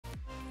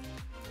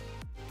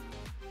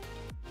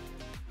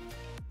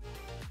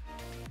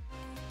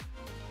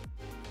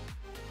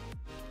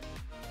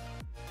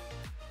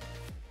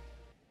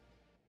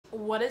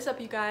What is up,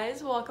 you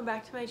guys? Welcome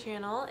back to my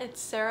channel. It's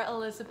Sarah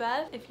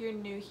Elizabeth. If you're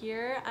new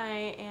here,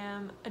 I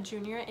am a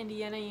junior at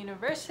Indiana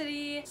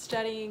University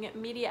studying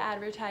media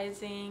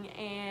advertising,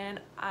 and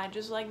I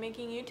just like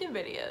making YouTube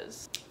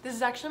videos. This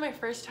is actually my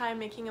first time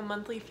making a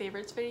monthly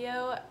favorites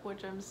video,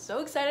 which I'm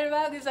so excited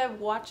about because I've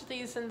watched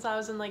these since I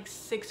was in like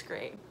 6th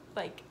grade,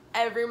 like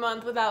every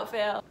month without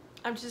fail.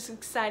 I'm just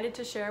excited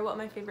to share what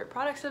my favorite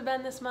products have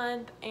been this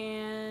month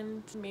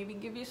and maybe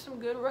give you some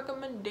good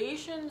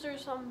recommendations or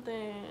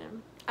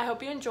something. I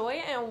hope you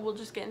enjoy and we'll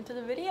just get into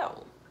the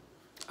video.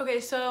 Okay,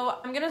 so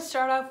I'm gonna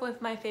start off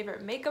with my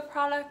favorite makeup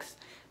products.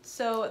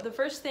 So the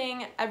first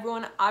thing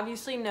everyone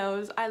obviously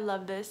knows, I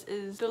love this,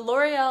 is the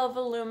L'Oreal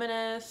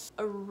Voluminous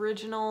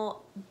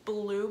Original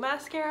Blue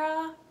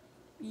Mascara.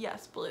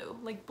 Yes, blue.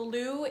 Like,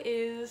 blue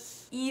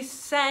is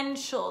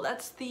essential.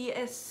 That's the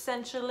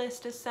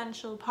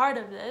essential part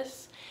of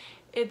this.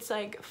 It's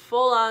like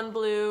full on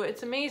blue.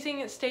 It's amazing.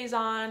 It stays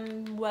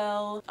on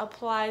well,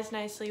 applies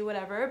nicely,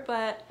 whatever.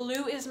 But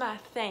blue is my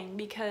thing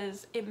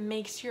because it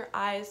makes your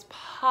eyes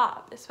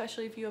pop,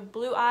 especially if you have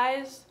blue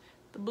eyes.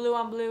 The blue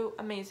on blue,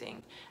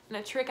 amazing. And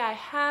a trick I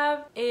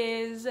have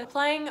is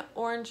applying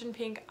orange and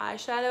pink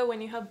eyeshadow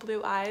when you have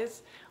blue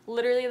eyes.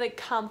 Literally like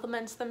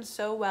complements them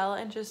so well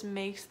and just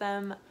makes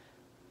them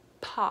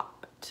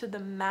pop to the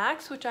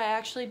max, which I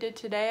actually did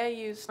today. I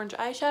used orange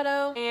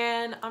eyeshadow,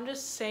 and I'm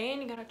just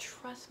saying, you gotta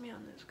trust me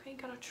on this, okay? You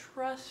gotta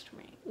trust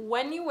me.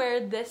 When you wear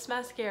this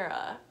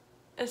mascara,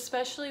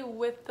 especially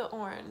with the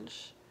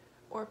orange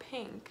or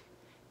pink,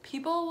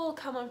 people will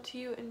come up to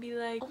you and be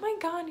like, oh my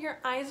god, your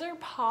eyes are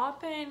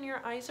popping,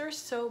 your eyes are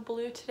so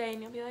blue today,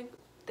 and you'll be like,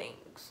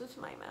 thanks, this is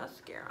my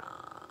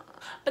mascara.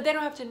 But they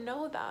don't have to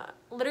know that.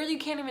 Literally, you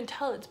can't even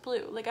tell it's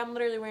blue. Like, I'm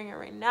literally wearing it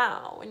right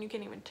now and you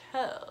can't even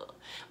tell.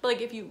 But like,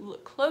 if you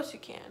look close, you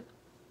can.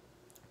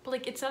 But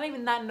like, it's not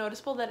even that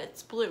noticeable that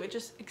it's blue. It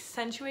just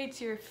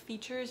accentuates your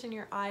features in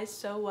your eyes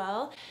so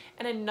well.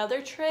 And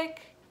another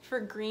trick for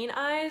green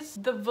eyes,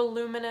 the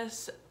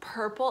voluminous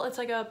purple, it's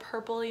like a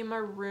purpley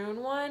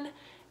maroon one,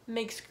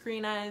 makes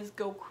green eyes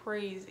go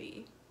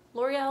crazy.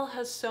 L'Oreal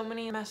has so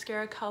many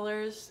mascara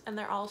colors and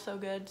they're all so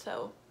good,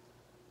 so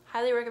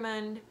highly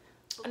recommend.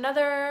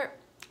 Another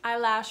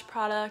eyelash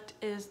product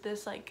is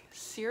this like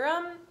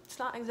serum. It's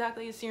not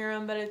exactly a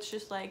serum, but it's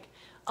just like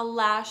a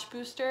lash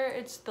booster.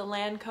 It's the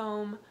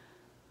Lancome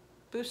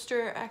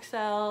Booster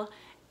XL,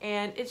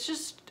 and it's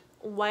just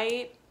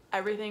white.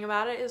 Everything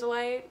about it is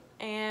white,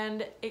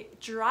 and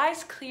it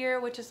dries clear,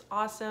 which is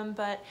awesome,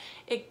 but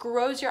it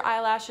grows your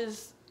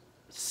eyelashes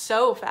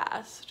so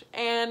fast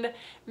and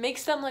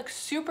makes them look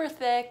super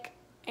thick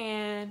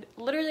and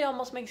literally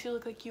almost makes you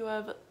look like you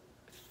have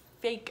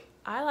fake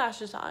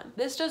eyelashes on.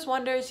 This does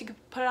wonders. You can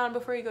put it on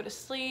before you go to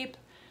sleep,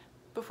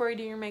 before you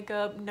do your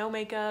makeup, no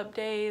makeup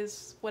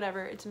days,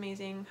 whatever. It's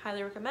amazing.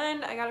 Highly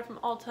recommend. I got it from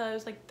Ulta. It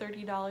was like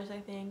 $30, I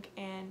think,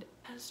 and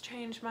has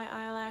changed my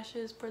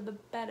eyelashes for the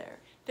better.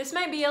 This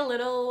might be a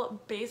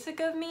little basic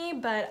of me,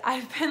 but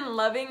I've been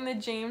loving the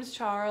James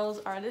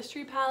Charles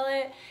Artistry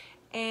palette,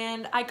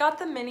 and I got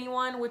the mini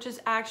one, which is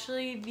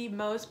actually the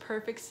most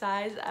perfect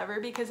size ever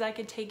because I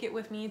could take it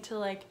with me to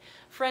like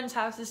friends'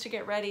 houses to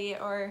get ready,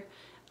 or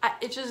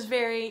it's just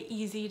very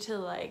easy to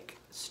like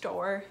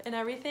store and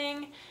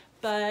everything.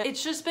 But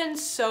it's just been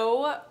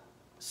so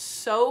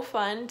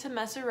fun to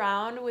mess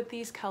around with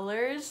these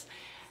colors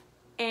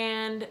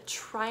and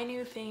try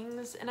new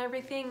things and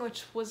everything,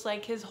 which was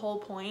like his whole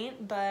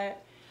point.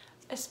 But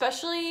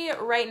especially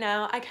right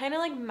now, I kind of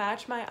like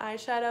match my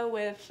eyeshadow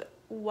with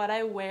what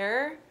I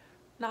wear.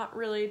 Not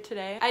really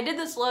today. I did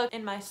this look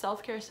in my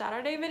self-care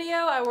Saturday video.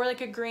 I wore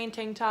like a green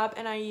tank top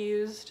and I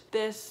used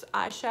this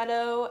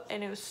eyeshadow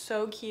and it was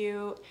so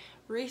cute.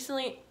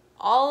 Recently,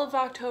 all of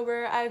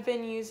October, I've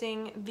been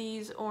using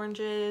these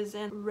oranges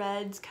and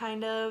reds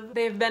kind of.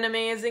 They've been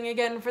amazing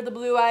again for the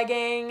blue eye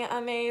gang,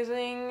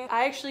 amazing.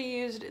 I actually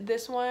used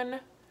this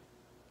one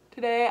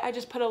today. I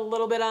just put a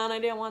little bit on. I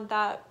didn't want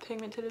that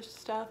pigmented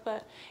stuff,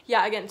 but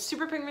yeah, again,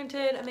 super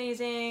pigmented,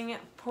 amazing,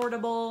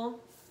 portable.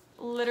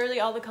 Literally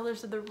all the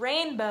colors of the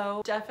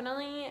rainbow.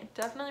 Definitely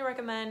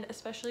recommend,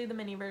 especially the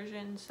mini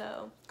version.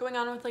 So going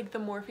on with like the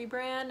Morphe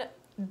brand,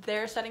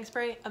 their setting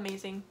spray,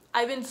 amazing.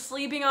 I've been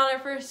sleeping on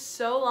it for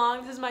so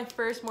long. This is my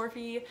first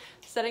Morphe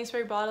setting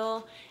spray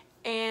bottle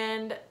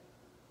and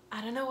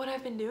I don't know what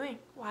I've been doing.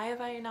 Why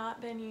have I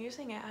not been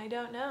using it? I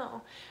don't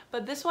know.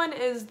 But this one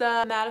is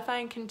the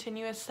Mattifying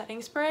Continuous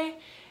Setting Spray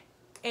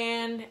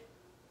and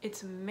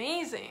it's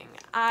amazing.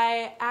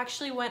 I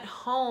actually went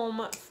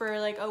home for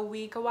like a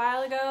week a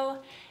while ago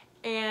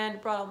and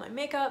brought all my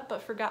makeup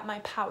but forgot my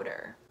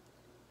powder.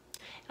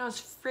 And I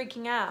was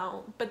freaking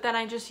out, but then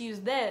I just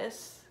used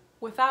this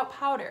without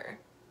powder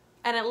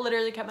and it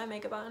literally kept my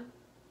makeup on.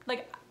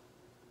 Like,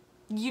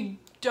 you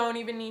don't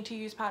even need to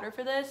use powder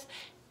for this.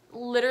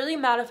 Literally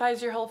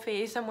mattifies your whole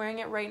face. I'm wearing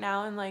it right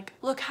now and like,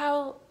 look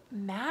how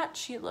matte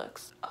she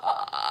looks.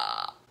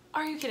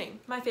 Are you kidding?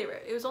 My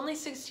favorite. It was only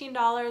 $16.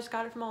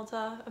 Got it from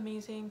Ulta.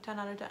 Amazing. 10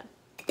 out of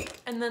 10.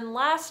 And then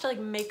last like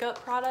makeup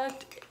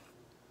product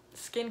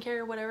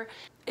skincare, whatever,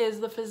 is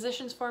the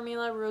Physicians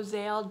Formula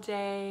Rosé All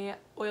Day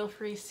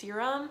Oil-Free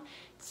Serum.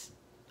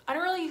 I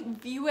don't really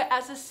view it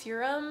as a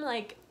serum.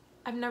 Like,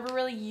 I've never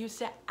really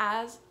used it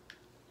as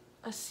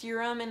a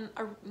serum in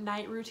a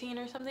night routine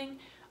or something.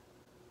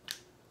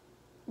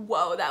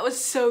 Whoa, that was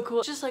so cool.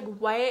 It's just like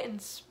white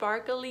and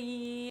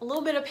sparkly, a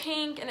little bit of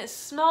pink, and it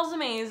smells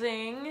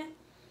amazing.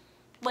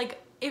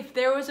 Like, if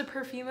there was a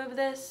perfume of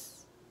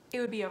this, it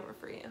would be over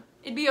for you.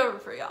 It'd be over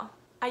for y'all.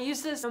 I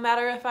use this no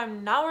matter if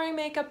I'm not wearing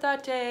makeup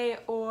that day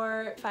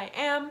or if I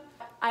am.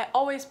 I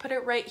always put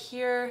it right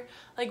here,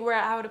 like where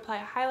I would apply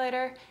a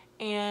highlighter,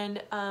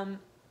 and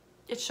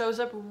it shows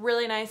up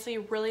really nicely,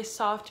 really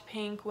soft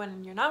pink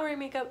when you're not wearing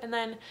makeup. And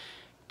then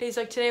days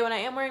like today when I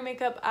am wearing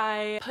makeup,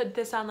 I put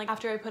this on like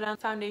after I put on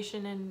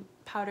foundation and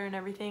powder and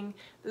everything.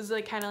 This is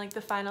like kind of like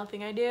the final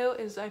thing I do,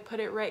 is I put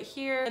it right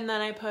here, and then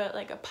I put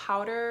like a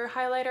powder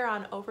highlighter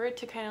on over it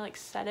to kind of like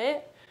set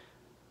it.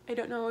 I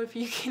don't know if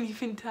you can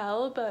even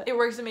tell, but it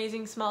works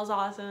amazing, smells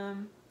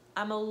awesome.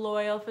 I'm a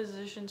loyal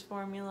Physicians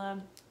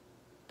Formula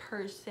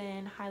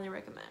person, highly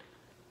recommend.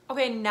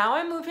 Okay, now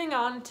I'm moving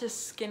on to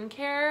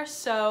skincare.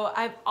 So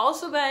I've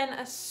also been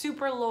a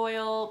super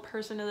loyal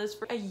person to this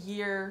for a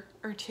year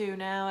or two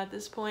now at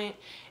this point.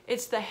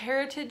 It's the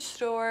Heritage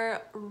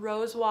Store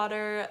Rose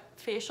Water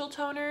Facial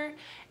Toner.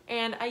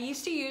 And I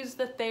used to use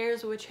the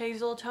Thayer's Witch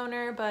Hazel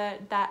Toner,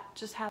 but that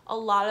just had a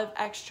lot of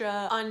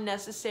extra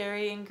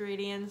unnecessary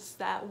ingredients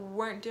that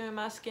weren't doing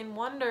my skin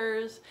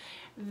wonders.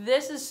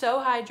 This is so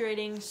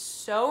hydrating,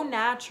 so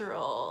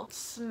natural,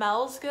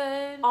 smells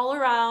good all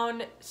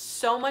around,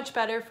 so much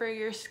better for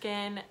your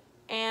skin,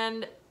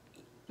 and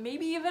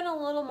maybe even a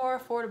little more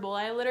affordable.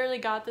 I literally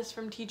got this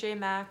from TJ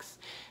Maxx.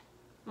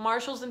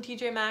 Marshalls and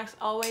TJ Maxx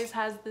always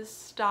has this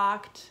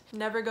stocked.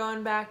 Never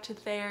going back to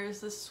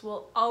Thayer's. This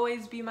will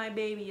always be my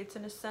baby. It's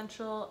an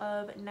essential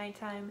of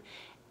nighttime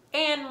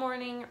and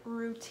morning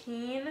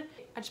routine.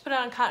 I just put it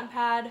on a cotton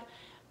pad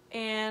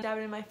and dab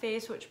it in my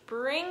face, which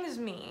brings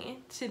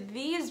me to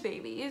these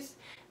babies.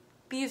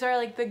 These are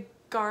like the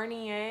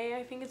Garnier,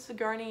 I think it's the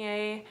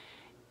Garnier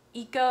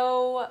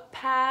Eco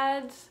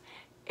Pads,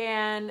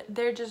 and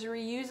they're just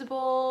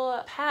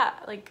reusable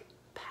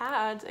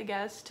pads, I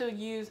guess, to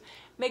use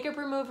makeup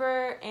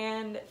remover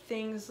and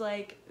things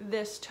like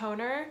this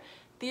toner.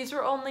 These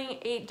were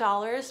only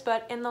 $8,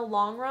 but in the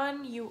long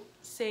run you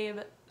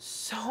save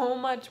so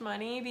much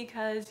money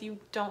because you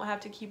don't have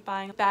to keep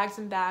buying bags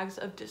and bags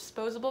of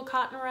disposable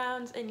cotton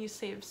rounds, and you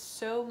save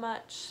so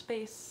much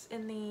space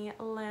in the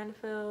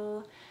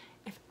landfill.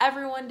 If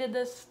everyone did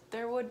this,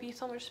 there would be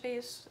so much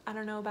space. I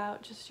don't know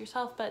about just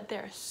yourself, but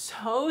they're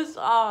so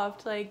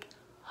soft. Like,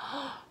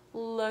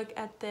 look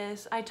at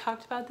this. I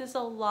talked about this a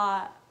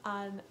lot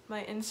on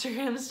my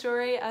Instagram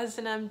story,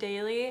 S&M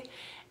Daily,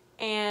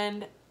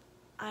 and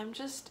I'm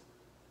just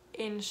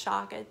in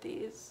shock at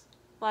these.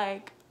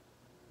 Like,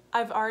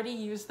 I've already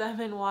used them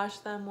and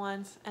washed them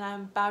once, and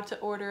I'm about to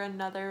order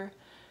another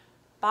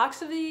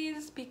box of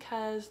these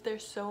because they're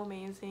so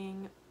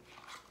amazing.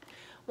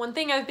 One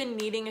thing I've been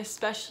needing,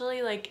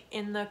 especially like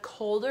in the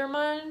colder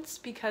months,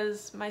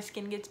 because my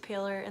skin gets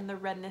paler and the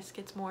redness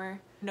gets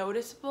more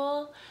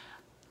noticeable,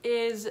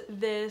 is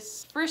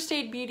this First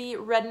Aid Beauty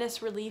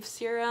Redness Relief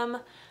Serum.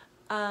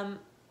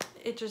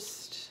 It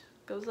just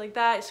goes like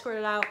that. I squirt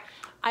it out.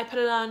 I put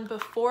it on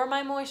before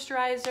my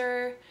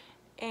moisturizer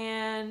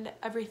and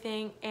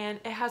everything, and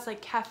it has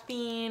like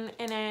caffeine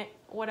in it,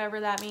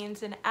 whatever that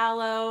means, and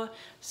aloe,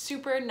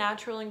 super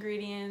natural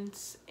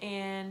ingredients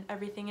and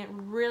everything. It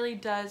really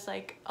does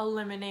like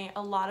eliminate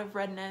a lot of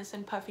redness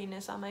and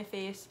puffiness on my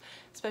face,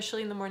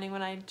 especially in the morning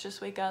when I just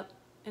wake up.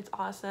 It's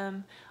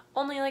awesome.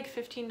 Only like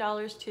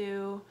 $15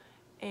 too,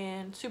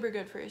 and super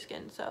good for your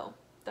skin, so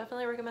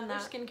definitely recommend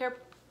that.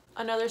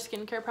 Another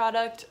skincare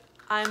product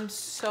I'm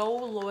so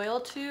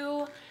loyal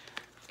to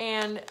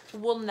and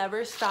will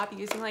never stop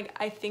using. Like,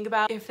 I think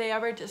about if they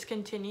ever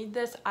discontinued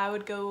this, I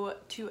would go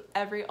to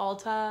every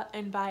Ulta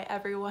and buy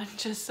every one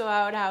just so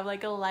I would have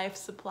like a life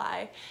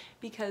supply,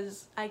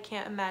 because I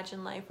can't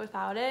imagine life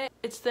without it.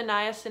 It's the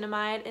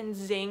Niacinamide and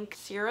Zinc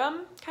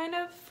Serum, kind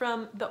of,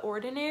 from The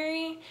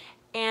Ordinary.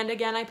 And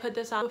again, I put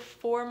this on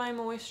before my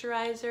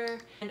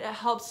moisturizer, and it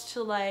helps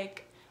to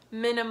like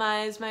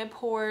minimize my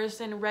pores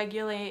and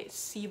regulate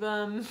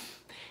sebum,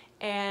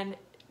 and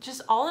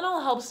just all in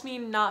all helps me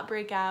not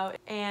break out.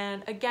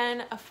 And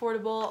again,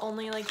 affordable,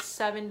 only like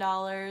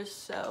 $7.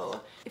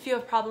 So if you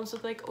have problems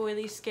with like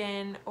oily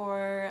skin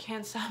or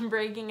can't stop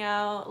breaking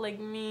out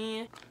like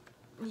me,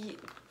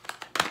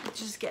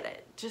 just get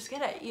it. Just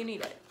get it. You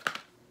need it.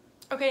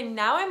 Okay,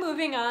 now I'm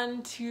moving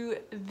on to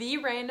the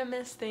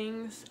randomest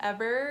things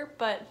ever,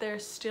 but they're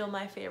still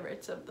my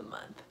favorites of the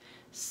month.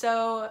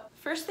 So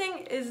first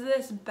thing is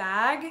this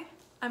bag.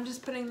 I'm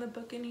just putting the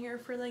book in here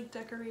for like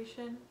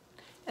decoration.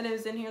 And it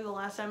was in here the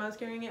last time I was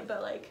carrying it,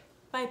 but like,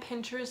 my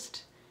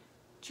Pinterest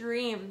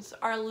dreams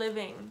are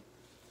living.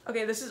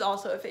 Okay, this is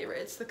also a favorite.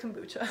 It's the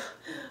kombucha.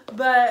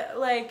 But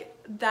like,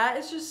 that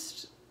is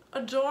just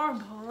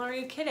adorable. Are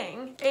you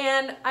kidding?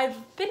 And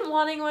I've been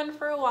wanting one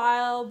for a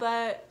while,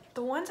 but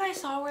the ones I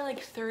saw were like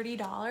 $30, and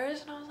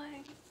I was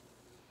like,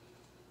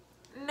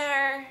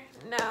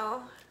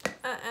 no.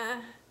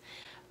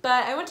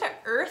 But I went to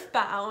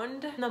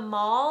Earthbound in the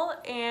mall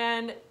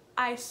and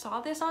I saw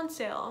this on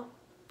sale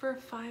for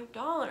 $5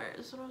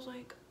 and I was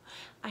like,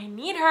 I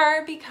need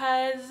her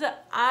because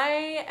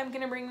I am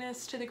gonna bring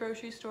this to the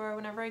grocery store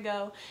whenever I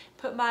go,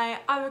 put my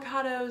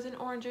avocados and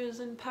oranges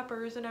and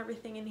peppers and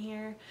everything in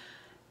here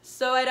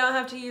so I don't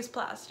have to use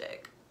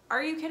plastic.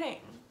 Are you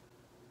kidding?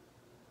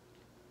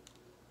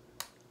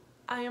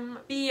 I am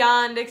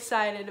beyond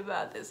excited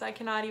about this. I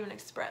cannot even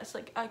express.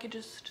 Like, I could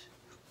just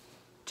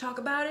talk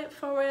about it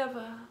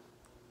forever.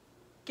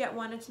 Get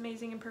one, it's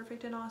amazing and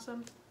perfect and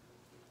awesome.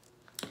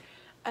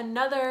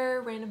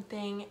 Another random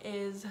thing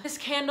is this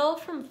candle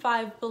from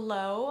Five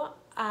Below.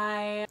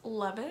 I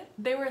love it.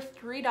 They were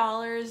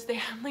 $3. They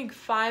had like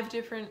 5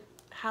 different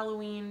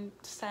Halloween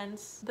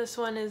scents. This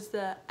one is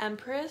the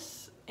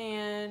Empress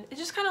and it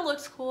just kind of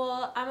looks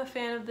cool. I'm a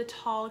fan of the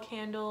tall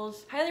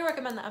candles. Highly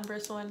recommend the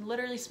Empress one.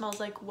 Literally smells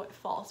like what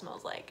fall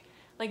smells like.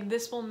 Like,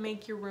 this will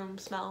make your room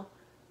smell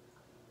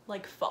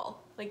like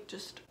fall. Like,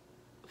 just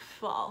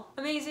fall.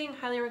 Amazing.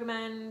 Highly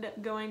recommend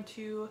going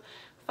to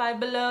Five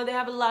Below. They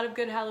have a lot of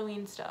good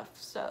Halloween stuff.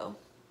 So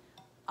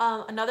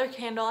another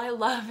candle I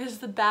love is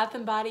the Bath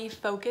 & Body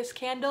Focus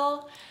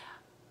Candle.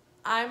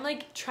 I'm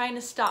like trying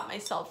to stop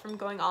myself from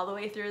going all the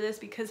way through this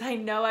because I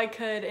know I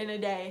could in a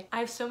day. I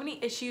have so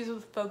many issues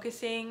with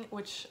focusing,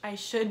 which I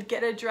should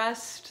get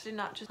addressed and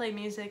not just play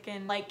music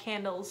and light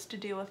candles to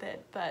deal with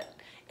it, but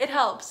it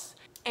helps.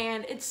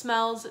 And it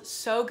smells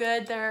so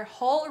good. Their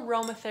whole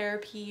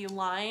aromatherapy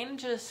line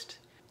just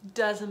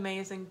does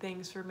amazing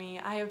things for me.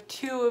 I have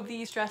 2 of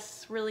these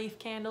stress relief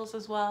candles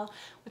as well,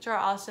 which are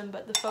awesome,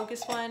 but the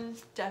Focus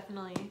one's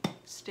definitely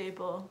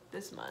staple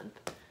this month.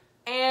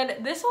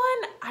 And this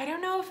one, I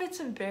don't know if it's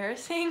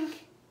embarrassing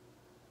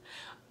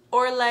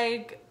or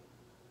like,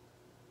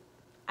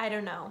 I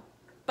don't know,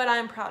 but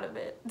I'm proud of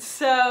it.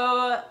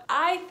 So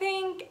I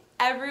think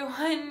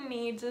everyone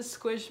needs a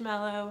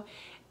Squishmallow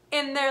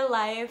in their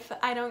life.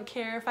 I don't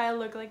care if I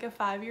look like a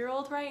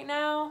 5-year-old right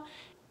now.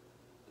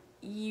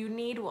 You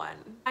need one.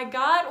 I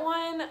got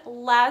one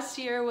last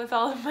year with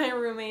all of my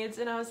roommates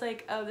and I was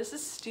like, oh, this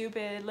is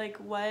stupid. Like,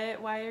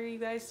 what? Why are you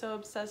guys so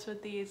obsessed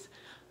with these?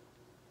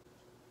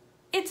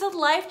 It's a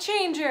life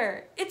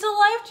changer. It's a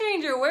life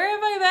changer. Where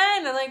have I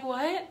been? I'm like,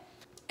 what?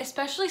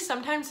 Especially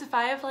sometimes if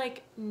I have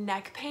like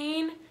neck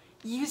pain,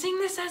 using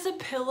this as a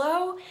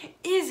pillow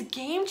is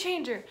game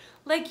changer.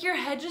 Like, your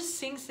head just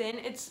sinks in.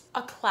 It's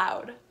a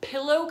cloud.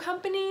 Pillow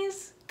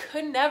companies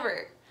could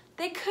never.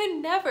 They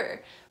could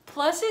never.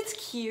 Plus it's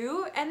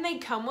cute and they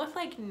come with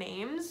like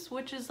names,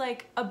 which is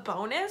like a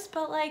bonus,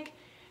 but like,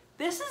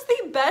 this is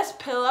the best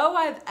pillow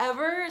I've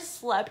ever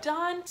slept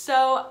on.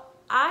 So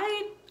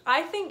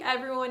I think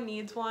everyone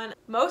needs one.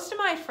 Most of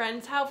my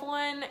friends have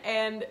one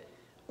and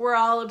we're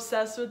all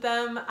obsessed with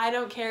them. I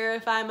don't care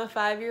if I'm a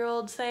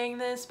 5-year-old saying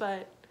this,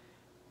 but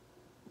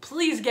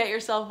please get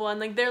yourself one.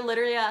 Like, they're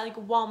literally at like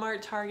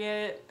Walmart,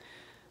 Target,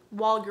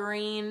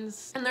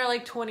 Walgreens, and they're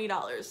like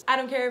 $20. I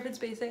don't care if it's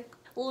basic.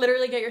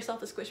 Literally get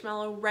yourself a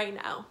Squishmallow right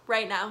now.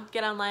 Right now.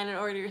 Get online and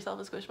order yourself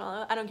a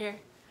Squishmallow. I don't care.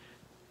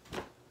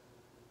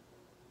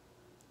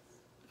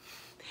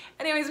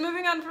 Anyways,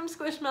 moving on from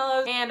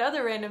Squishmallows and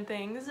other random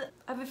things,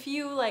 I have a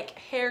few like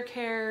hair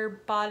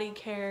care, body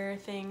care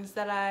things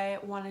that I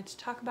wanted to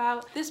talk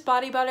about. This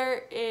body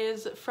butter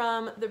is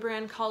from the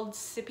brand called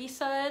Sippy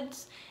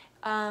Suds.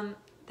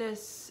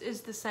 This is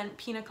the scent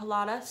Pina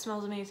Colada.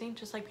 Smells amazing,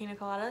 just like Pina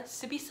Colada.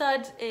 Sippy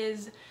Suds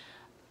is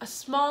a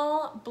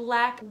small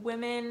black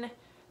women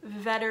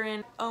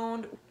veteran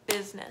owned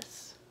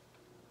business.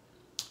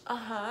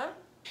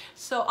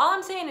 So all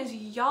I'm saying is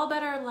y'all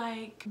better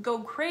like go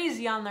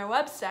crazy on their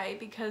website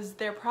because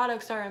their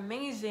products are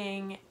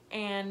amazing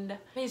and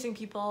amazing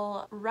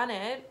people run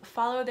it.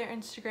 Follow their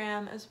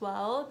Instagram as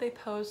well. They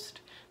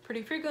post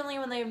pretty frequently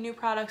when they have new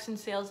products and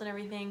sales and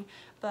everything.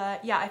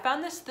 But yeah, I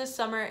found this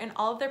summer and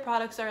all of their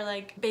products are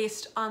like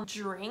based on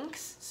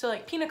drinks. So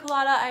like Pina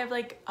Colada, I have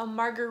like a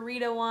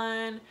margarita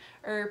one,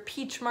 or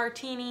peach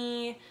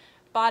martini,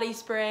 body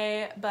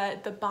spray,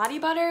 but the body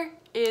butter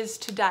is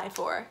to die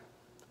for.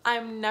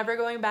 I'm never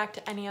going back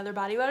to any other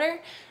body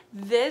butter.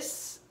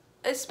 This,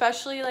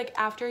 especially like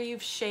after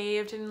you've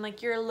shaved and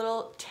like you're a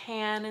little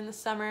tan in the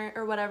summer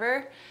or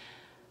whatever,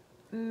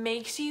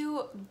 makes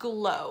you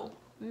glow,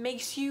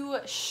 makes you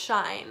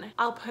shine.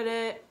 I'll put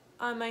it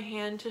on my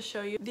hand to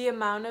show you the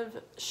amount of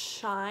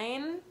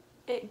shine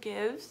it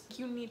gives.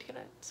 You need to get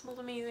it. It smells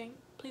amazing.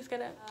 Please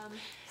get it.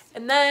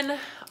 And then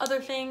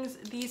other things,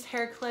 these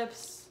hair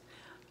clips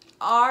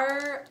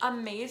are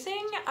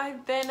amazing.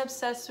 I've been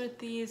obsessed with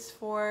these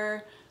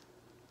for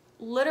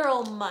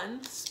literal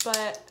months,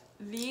 but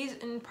these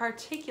in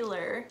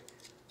particular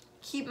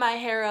keep my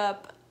hair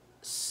up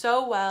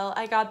so well.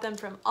 I got them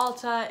from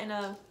Ulta in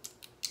a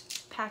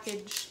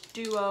package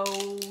duo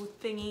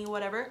thingy,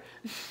 whatever.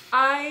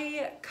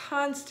 I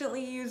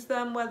constantly use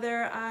them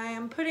whether I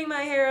am putting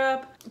my hair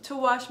up to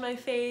wash my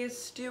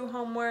face, do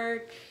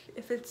homework,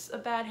 if it's a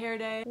bad hair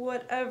day,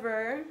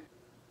 whatever.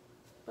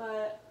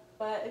 But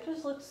but it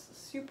just looks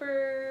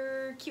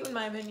super cute in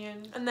my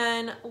opinion. And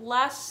then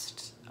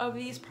last of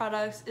these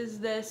products is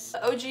this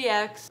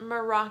OGX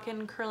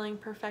Moroccan Curling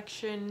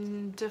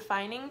Perfection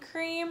Defining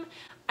Cream.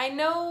 I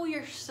know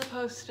you're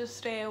supposed to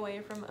stay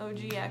away from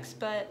OGX,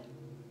 but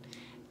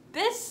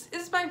this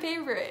is my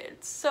favorite.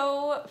 It's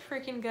so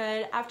freaking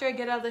good. After I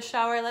get out of the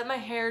shower, I let my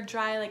hair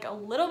dry like a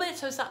little bit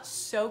so it's not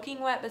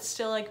soaking wet, but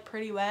still like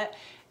pretty wet.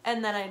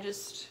 And then I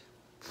just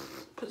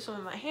put some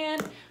in my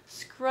hand,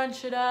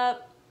 scrunch it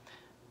up,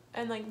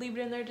 and like leave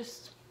it in there,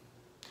 just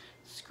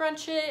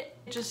scrunch it.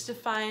 It just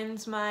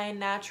defines my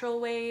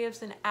natural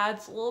waves and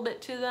adds a little bit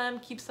to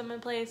them, keeps them in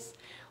place.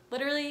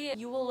 Literally,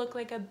 you will look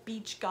like a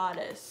beach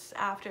goddess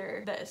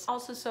after this.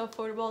 Also so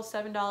affordable,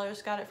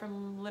 $7. Got it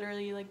from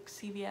literally like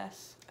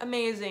CVS.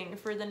 Amazing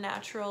for the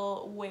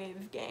natural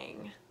wave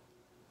gang.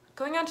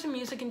 Going on to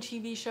music and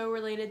TV show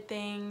related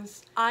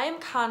things, I am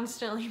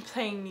constantly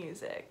playing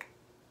music.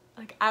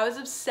 Like, I was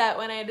upset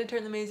when I had to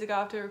turn the music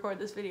off to record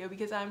this video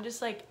because I'm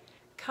just like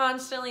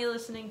constantly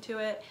listening to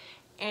it.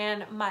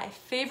 And my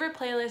favorite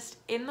playlist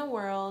in the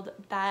world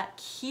that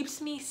keeps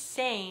me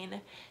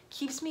sane,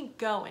 keeps me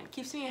going,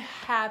 keeps me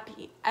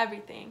happy,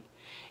 everything,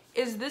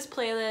 is this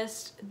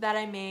playlist that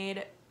I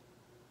made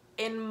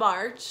in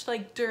March,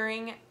 like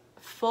during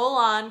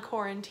full-on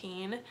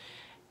quarantine,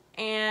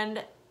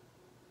 and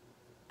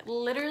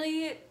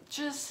literally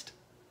just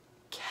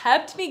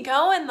kept me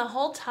going the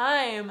whole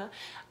time.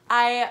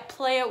 I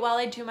play it while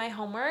I do my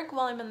homework,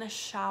 while I'm in the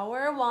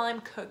shower, while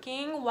I'm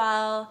cooking,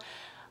 while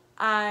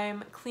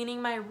I'm cleaning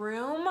my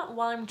room,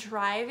 while I'm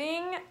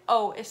driving.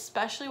 Oh,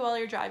 especially while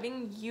you're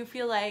driving, you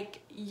feel like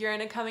you're in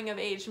a coming of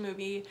age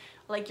movie,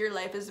 like your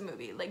life is a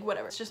movie, like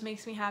whatever. It just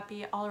makes me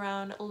happy all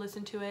around.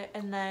 Listen to it.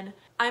 And then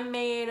I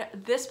made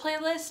this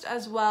playlist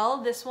as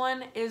well. This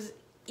one is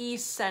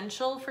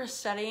essential for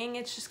studying.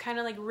 It's just kind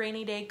of like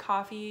rainy day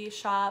coffee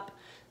shop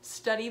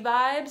study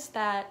vibes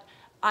that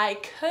I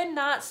could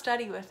not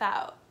study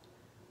without.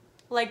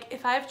 Like,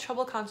 if I have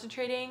trouble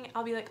concentrating,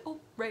 I'll be like, oh,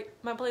 right,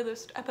 my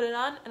playlist. I put it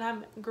on and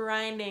I'm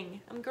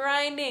grinding. I'm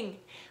grinding.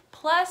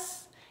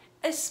 Plus,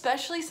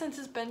 especially since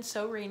it's been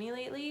so rainy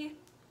lately,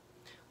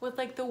 with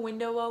like the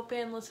window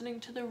open, listening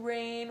to the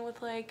rain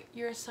with like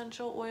your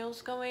essential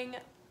oils going,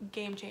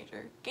 game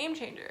changer, game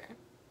changer,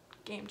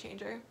 game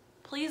changer.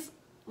 Please,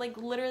 like,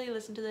 literally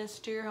listen to this,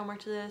 do your homework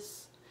to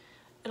this.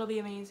 It'll be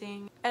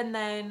amazing. And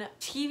then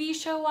TV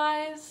show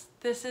wise,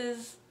 this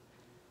is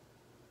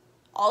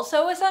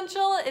also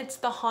essential. It's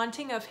The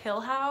Haunting of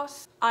Hill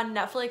House on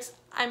Netflix.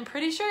 I'm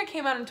pretty sure it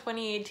came out in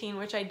 2018,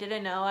 which I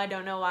didn't know. I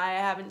don't know why I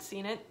haven't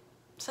seen it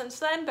since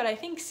then, but I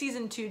think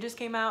season 2 just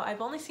came out.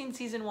 I've only seen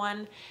season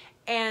 1,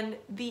 and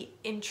the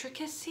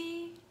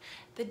intricacy,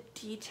 the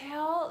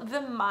detail,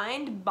 the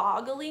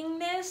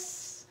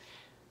mind-bogglingness,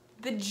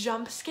 the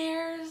jump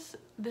scares,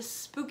 the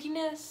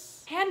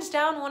spookiness, hands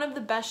down one of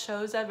the best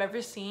shows I've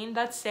ever seen.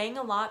 That's saying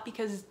a lot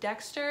because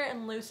Dexter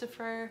and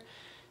Lucifer,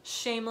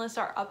 Shameless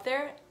are up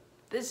there.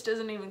 This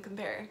doesn't even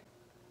compare.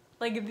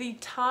 Like, the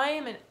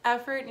time and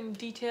effort and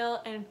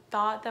detail and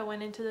thought that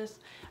went into this.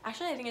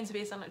 Actually, I think it's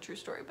based on a true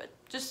story, but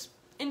just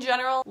in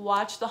general,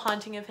 watch The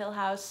Haunting of Hill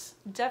House.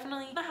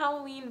 Definitely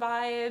Halloween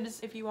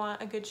vibes if you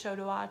want a good show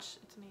to watch.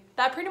 It's amazing.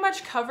 That pretty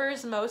much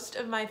covers most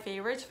of my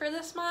favorites for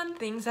this month.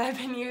 Things I've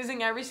been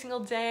using every single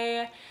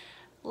day.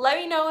 Let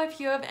me know if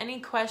you have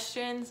any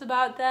questions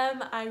about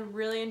them. I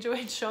really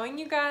enjoyed showing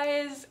you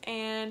guys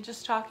and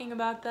just talking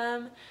about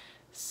them.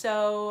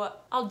 So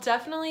I'll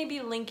definitely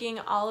be linking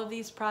all of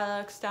these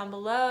products down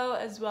below,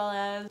 as well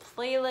as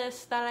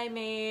playlists that I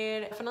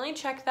made. Definitely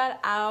check that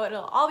out.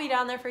 It'll all be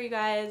down there for you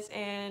guys.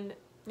 And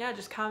yeah,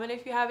 just comment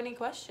if you have any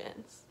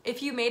questions.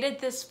 If you made it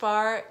this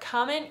far,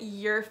 comment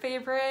your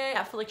favorite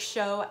Netflix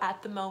show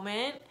at the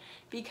moment,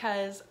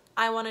 because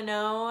I want to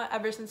know.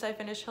 Ever since I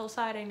finished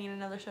Hillside, I need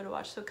another show to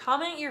watch. So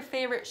comment your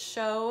favorite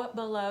show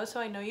below so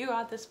I know you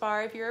got this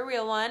far if you're a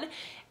real one.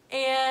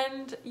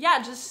 And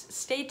yeah, just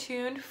stay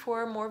tuned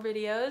for more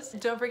videos.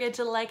 Don't forget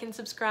to like and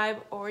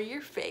subscribe, or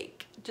you're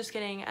fake. Just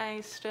kidding,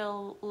 I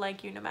still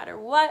like you no matter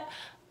what.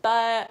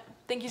 But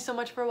thank you so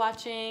much for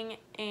watching,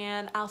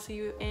 and I'll see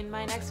you in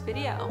my next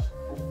video.